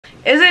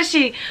Isn't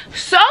she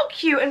so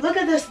cute? And look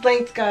at this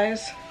length,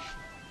 guys.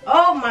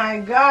 Oh my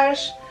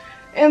gosh.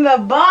 In the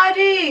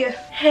body.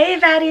 Hey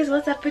baddies,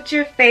 what's up with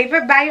your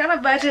favorite baddie on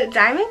a budget,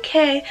 Diamond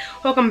K?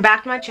 Welcome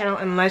back to my channel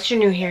unless you're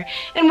new here.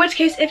 In which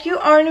case, if you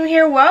are new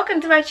here,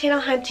 welcome to my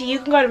channel, hunty. You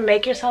can go and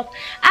make yourself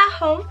at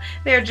home.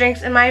 There are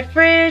drinks in my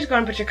fridge. Go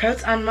and put your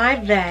coats on my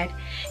bed.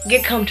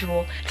 Get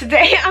comfortable.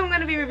 Today I'm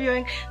going to be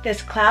reviewing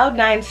this Cloud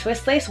 9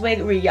 Swiss Lace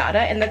Wig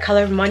Riata in the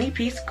color Money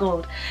Piece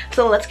Gold.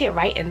 So let's get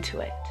right into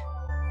it.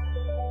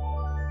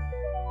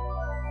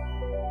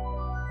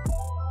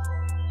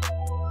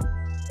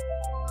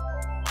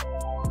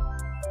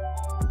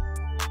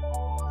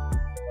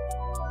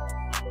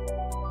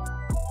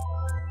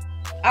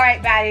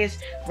 Alright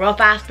baddies, real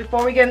fast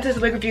before we get into this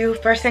wig review,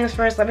 first things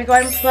first, let me go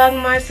ahead and plug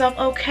myself,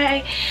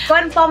 okay? Go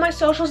ahead and follow my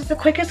socials. It's the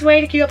quickest way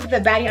to keep up with the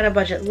baddie on a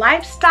budget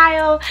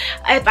lifestyle.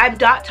 If I'm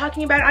not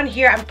talking about it on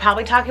here, I'm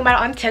probably talking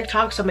about it on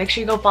TikTok, so make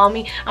sure you go follow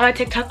me on my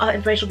TikTok. All the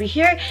information will be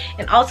here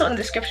and also in the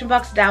description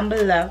box down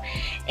below.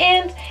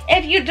 And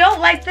if you don't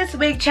like this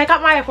wig, check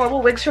out my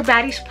Affordable Wigs for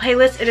Baddies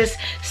playlist. It is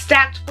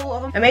stacked full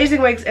of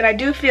amazing wigs, and I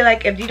do feel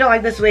like if you don't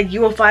like this wig, you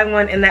will find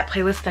one in that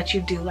playlist that you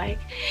do like.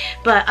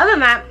 But other than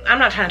that, I'm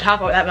not trying to talk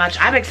about that much.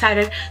 I'm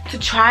excited to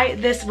try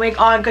this wig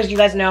on because you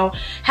guys know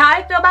how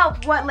I feel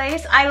about what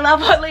lace. I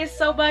love what lace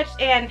so much,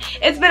 and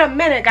it's been a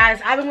minute,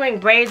 guys. I've been wearing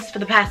braids for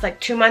the past like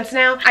 2 months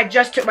now. I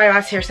just took my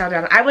last hairstyle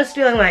down. I was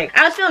feeling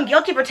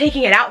guilty for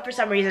taking it out for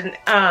some reason,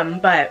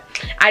 but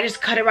I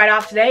just cut it right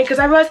off today because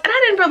I realized, and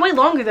I didn't for way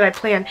longer than I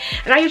planned,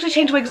 and I usually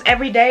change wigs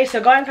every day,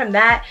 so going from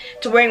that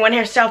to wearing one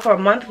hairstyle for a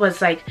month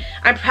was like,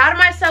 I'm proud of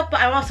myself, but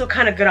I'm also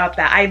kind of good off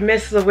that. I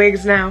miss the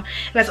wigs now,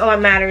 and that's all that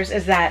matters,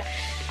 is that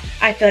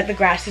I feel like the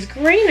grass is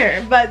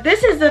greener. But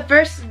this is the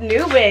first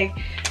new wig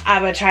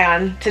I'm gonna try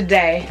on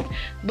today.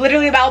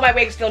 Literally all my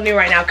wigs feel new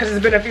right now because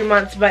it's been a few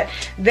months, but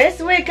this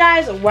wig,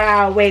 guys,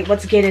 wow. Wait,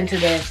 let's get into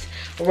this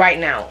right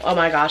now. Oh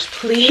my gosh,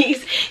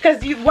 please,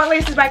 because what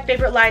lace is my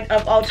favorite line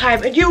of all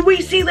time, and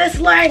we see this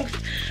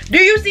length. Do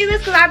you see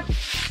this? Because I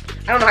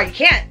don't know how you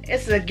can't.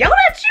 It's a Gilded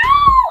Shoe.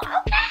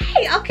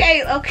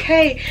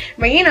 Okay,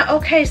 Reyna.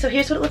 Okay, so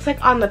here's what it looks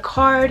like on the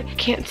card.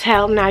 Can't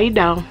tell, now you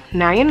know.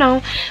 Now you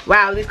know.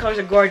 Wow, these colors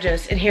are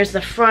gorgeous. And here's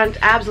the front,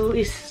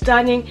 absolutely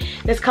stunning.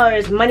 This color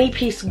is Money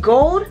Piece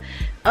Gold.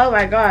 Oh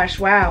my gosh,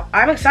 wow,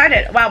 I'm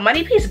excited. Wow,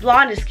 Money Piece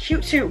Blonde is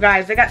cute too,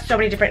 guys. They got so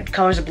many different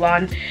colors of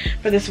blonde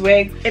for this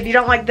wig. If you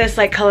don't like this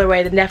like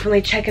colorway, then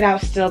definitely check it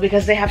out still,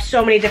 because they have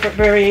so many different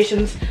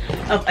variations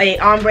of a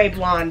ombre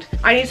blonde.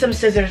 I need some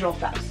scissors real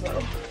fast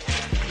though.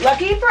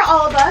 Lucky for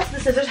all of us, the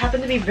scissors happen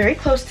to be very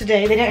close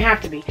today. They didn't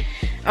have to be.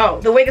 Oh,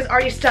 the wig is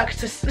already stuck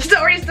to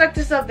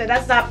something.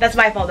 That's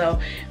my fault though.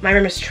 My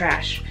room is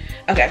trash.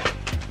 Okay.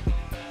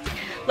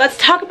 Let's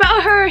talk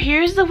about her.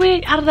 Here's the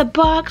wig out of the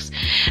box.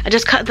 I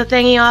just cut the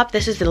thingy off.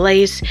 This is the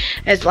lace.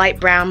 It's light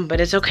brown,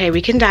 but it's okay.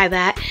 We can dye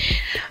that.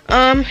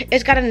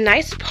 It's got a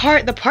nice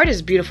part. The part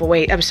is beautiful.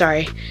 Wait, I'm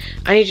sorry.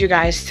 I need you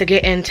guys to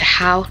get into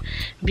how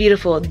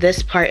beautiful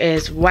this part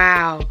is.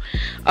 Wow.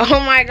 Oh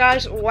my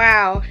gosh,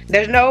 wow.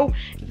 There's no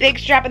big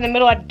strap in the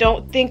middle, I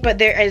don't think, but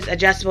there is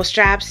adjustable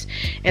straps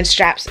and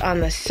straps on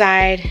the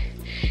side.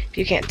 If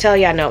you can't tell,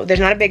 yeah, no,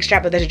 there's not a big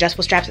strap, but there's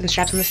adjustable straps and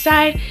straps on the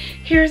side.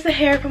 Here's the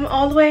hair from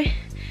all the way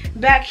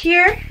back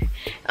here.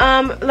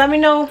 Let me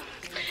know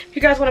if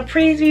you guys want a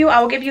preview.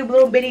 I will give you a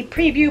little bitty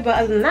preview, but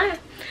other than that,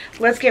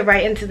 let's get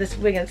right into this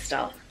wig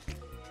install.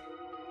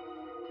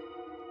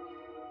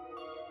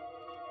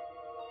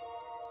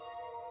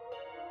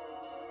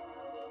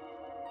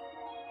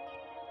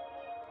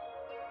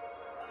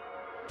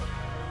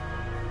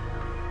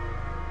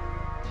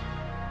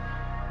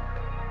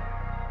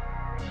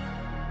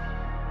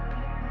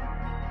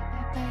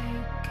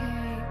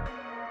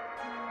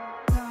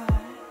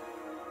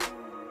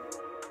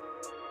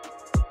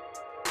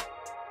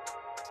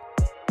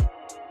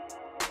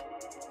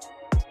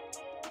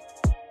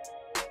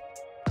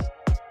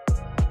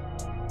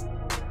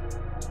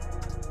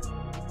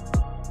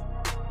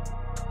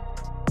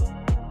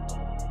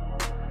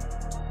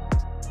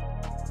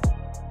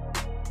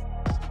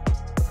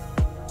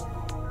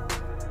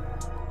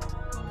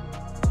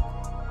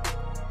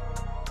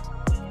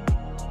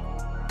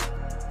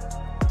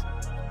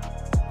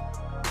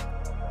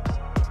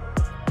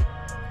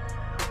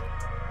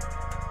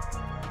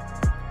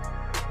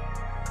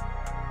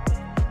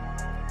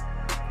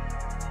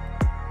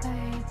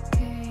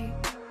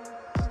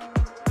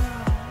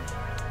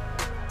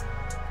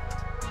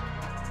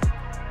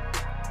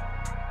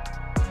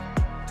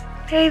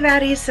 Hey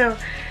baddies, so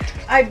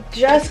I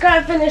just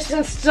got finished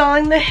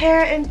installing the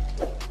hair and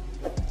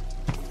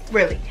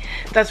really,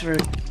 that's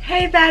rude.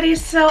 Hey baddies,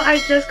 so I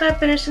just got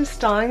finished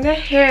installing the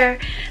hair.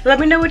 Let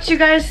me know what you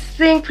guys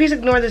think. Please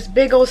ignore this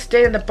big old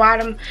stain at the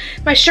bottom.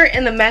 My shirt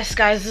in the mess,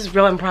 guys. This is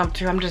real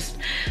impromptu.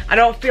 I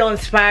don't feel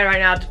inspired right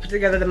now to put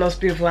together the most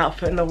beautiful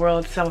outfit in the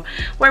world. So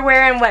we're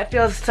wearing what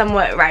feels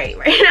somewhat right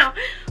now.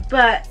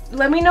 But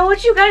let me know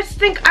what you guys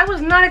think. I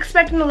was not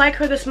expecting to like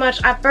her this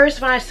much at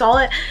first when I saw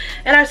it,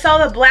 and I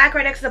saw the black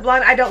right next to the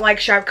blonde. I don't like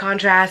sharp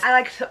contrast. I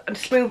like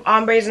smooth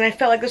ombres, and I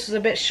felt like this was a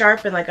bit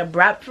sharp and like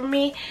abrupt for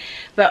me.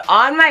 But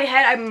on my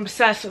head, I'm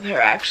obsessed with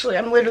her, actually.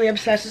 I'm literally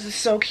obsessed. This is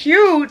so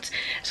cute.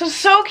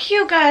 So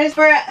cute, guys.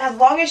 For as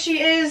long as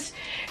she is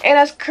and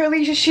as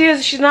curly as she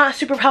is, she's not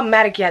super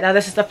problematic yet. Now,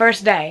 this is the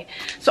first day,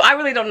 so I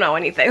really don't know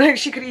anything. Like,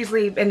 she could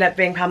easily end up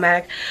being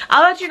problematic.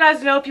 I'll let you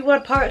guys know if you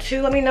want part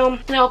 2. Let me know,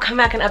 and I'll come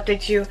back and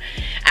update you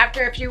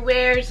after a few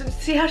wears and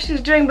see how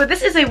she's doing. But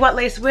this is a wet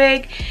lace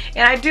wig,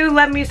 and I do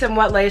love me some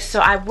wet lace,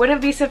 so I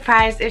wouldn't be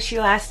surprised if she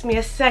lasts me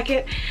a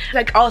second.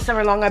 Like, all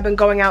summer long, I've been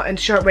going out in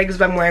short wigs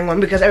if I'm wearing one,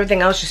 because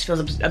everything else just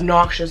feels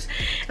obnoxious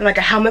and like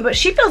a helmet. But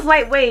she feels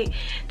lightweight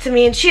to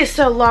me, and she is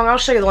so long. I'll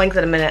show you the length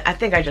in a minute. I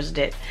think I just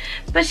did,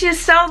 but she is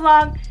so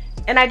long,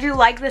 and I do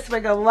like this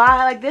wig a lot.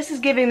 Like, this is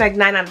giving like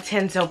 9 out of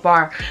 10 so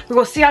far. We're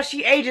gonna see how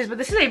she ages, but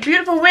this is a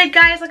beautiful wig,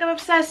 guys. Like, I'm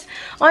obsessed.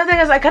 Only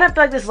thing is, I kind of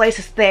feel like this lace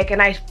is thick,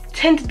 and I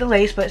tinted the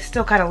lace, but it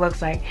still kind of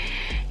looks like,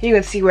 you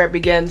can see where it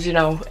begins, you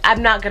know.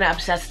 I'm not gonna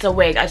obsess. It's a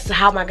wig. So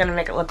how am I gonna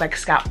make it look like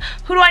scalp?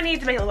 Who do I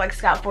need to make it look like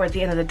scalp for at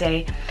the end of the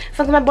day?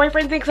 Something my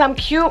boyfriend thinks I'm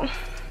cute.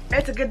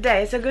 It's a good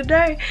day. It's a good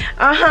day.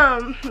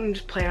 I'm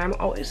just playing. I'm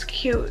always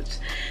cute.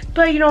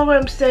 But you know what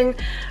I'm saying?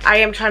 I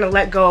am trying to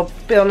let go of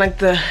feeling like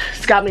the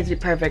scalp needs to be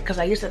perfect, because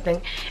I used to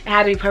think it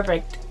had to be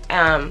perfect.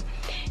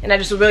 And I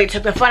just really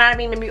took the fun out of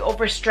me, made me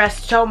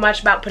overstressed so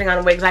much about putting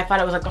on wigs. I thought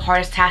it was like the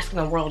hardest task in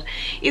the world,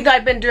 even though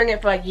I've been doing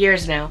it for like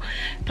years now.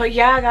 But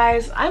yeah,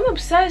 guys, I'm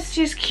obsessed.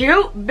 She's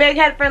cute, big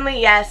head friendly,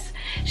 yes.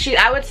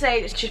 I would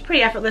say she's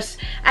pretty effortless.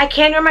 I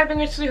can run my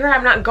fingers through her.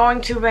 I'm not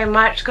going to very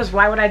much, because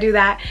why would I do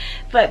that?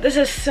 But this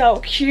is so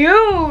cute.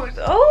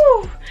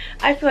 Oh,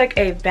 I feel like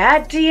a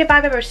baddie if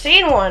I've ever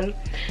seen one.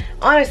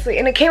 Honestly,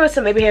 and it came with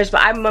some baby hairs,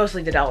 but I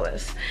mostly did all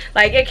this.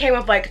 Like, it came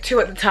with like 2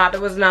 at the top. It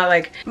was not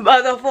like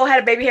the full head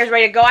of baby hairs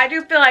ready to go. I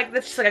do feel like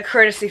this is like a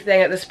courtesy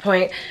thing at this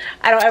point.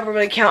 I don't ever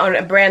really count on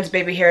a brand's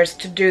baby hairs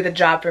to do the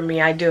job for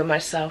me. I do it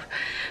myself.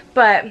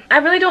 But I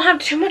really don't have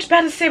too much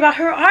bad to say about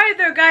her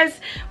either, guys.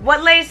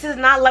 Wet lace has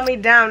not let me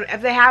down.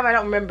 If they have, I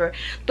don't remember.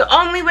 The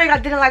only wig I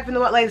didn't like from the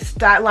wet lace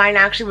line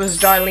actually was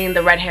Darlene,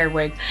 the red hair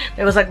wig.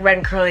 It was like red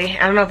and curly.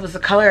 I don't know if it was the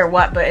color or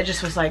what, but it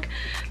just was like,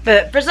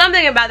 for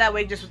something about that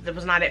wig, just it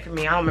was not it for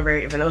me. I don't remember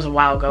even, it was a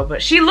while ago.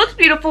 But she looked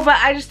beautiful, but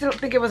I just didn't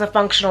think it was a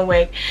functional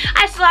wig.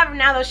 I still have her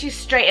now though. She's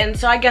straightened,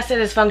 so I guess it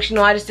is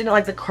functional. I just didn't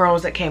like the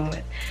curls that came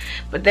with.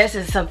 But this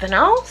is something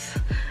else.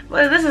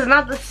 Well, this is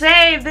not the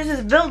same. This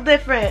is built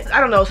different. I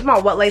don't know,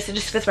 somehow wet lace, it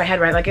just fits my head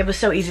right. Like, it was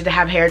so easy to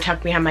have hair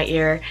tucked behind my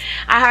ear.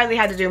 I hardly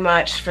had to do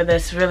much for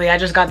this, really. I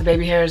just got the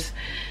baby hairs,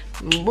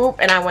 boop,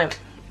 and I went.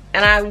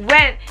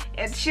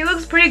 And she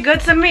looks pretty good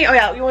to me. Oh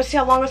yeah, you want to see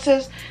how long this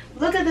is?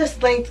 Look at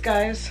this length,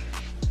 guys.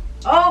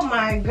 Oh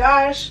my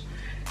gosh.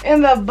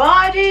 In the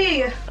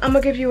body, I'm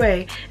gonna give you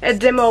a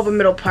demo of the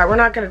middle part. We're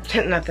not gonna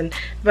tint nothing,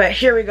 but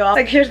here we go.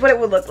 Like, here's what it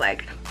would look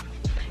like.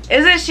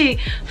 Isn't she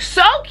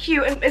so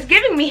cute? And it's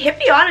giving me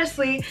hippie,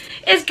 honestly.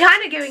 It's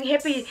kind of giving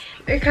hippie.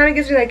 It kind of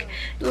gives me like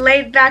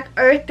laid back,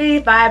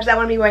 earthy vibes. I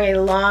want to be wearing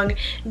a long,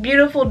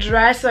 beautiful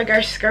dress, like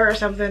our skirt or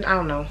something. I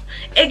don't know.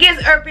 It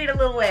gives earthy a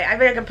little way. I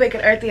think I can pick an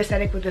earthy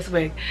aesthetic with this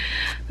wig.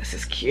 This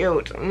is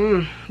cute.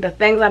 The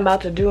things I'm about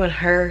to do in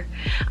her.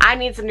 I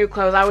need some new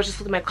clothes. I was just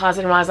looking at my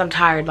closet and realized I'm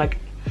tired. Like,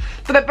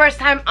 for the first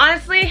time,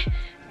 honestly,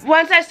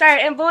 once I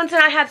started influencing,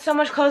 I had so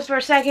much clothes for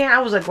a second. I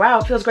was like, wow,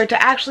 it feels great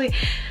to actually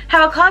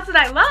have a closet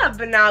I love.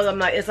 But now I'm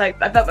like, it's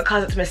like, I felt the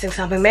closet's missing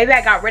something. Maybe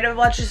I got rid of a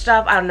bunch of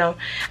stuff. I don't know.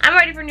 I'm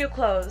ready for new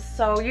clothes.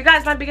 So you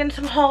guys might be getting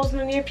some hauls in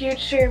the near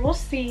future. We'll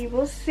see.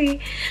 We'll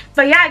see.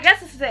 But yeah, I guess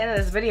this is the end of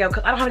this video,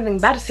 because I don't have anything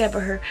bad to say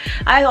about her.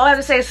 All I have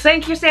to say is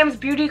thank you, Sam's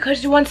Beauty,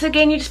 because once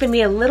again, you just made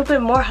me a little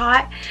bit more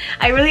hot.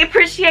 I really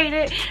appreciate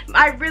it.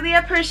 I really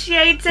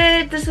appreciate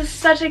it. This is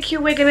such a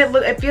cute wig, and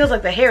it feels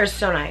like the hair is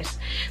so nice.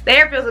 The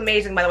hair feels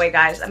amazing, by the way,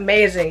 guys.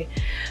 Amazing.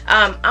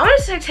 I want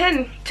to say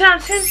 10 out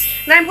of 10,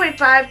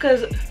 9.5,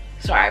 because,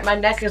 sorry, my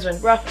neck has been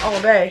rough all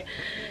day.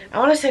 I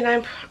want to say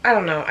 9, I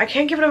don't know. I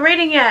can't give it a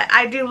rating yet.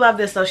 I do love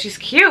this, though. She's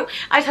cute.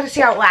 I just have to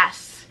see how it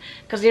lasts,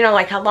 because, you know,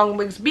 like how long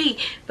wigs be.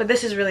 But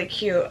this is really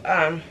cute,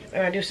 and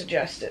I do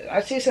suggest it.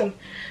 I see some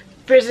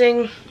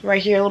frizzing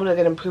right here, a little bit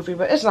getting poofy,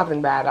 but it's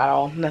nothing bad at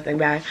all. Nothing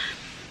bad.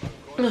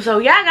 So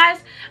yeah,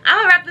 guys, I'm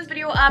gonna wrap this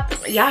video up.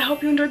 Yeah, I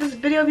hope you enjoyed this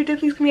video. If you did,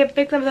 please give me a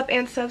big thumbs up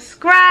and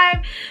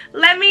subscribe.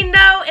 Let me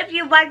know if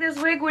you like this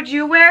wig. Would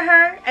you wear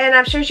her? And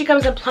I'm sure she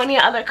comes in plenty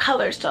of other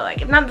colors, so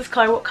like, if not this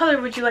color, what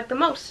color would you like the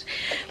most?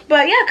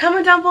 But yeah,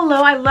 comment down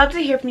below. I love to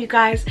hear from you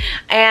guys.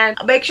 And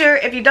make sure,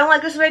 if you don't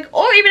like this wig,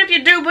 or even if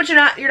you do but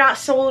you're not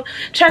sold,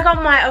 check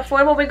out my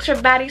affordable wigs for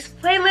baddies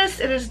playlist.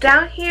 It is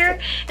down here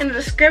in the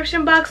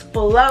description box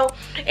below,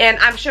 and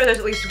I'm sure there's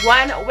at least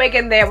one wig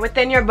in there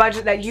within your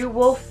budget that you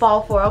will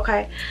fall for.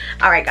 Okay,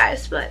 all right,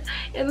 guys, but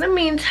in the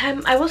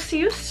meantime, I will see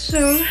you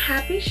soon.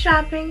 Happy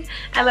shopping.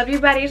 I love you,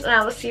 baddies, and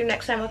I will see you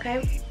next time.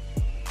 Okay,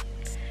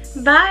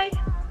 bye.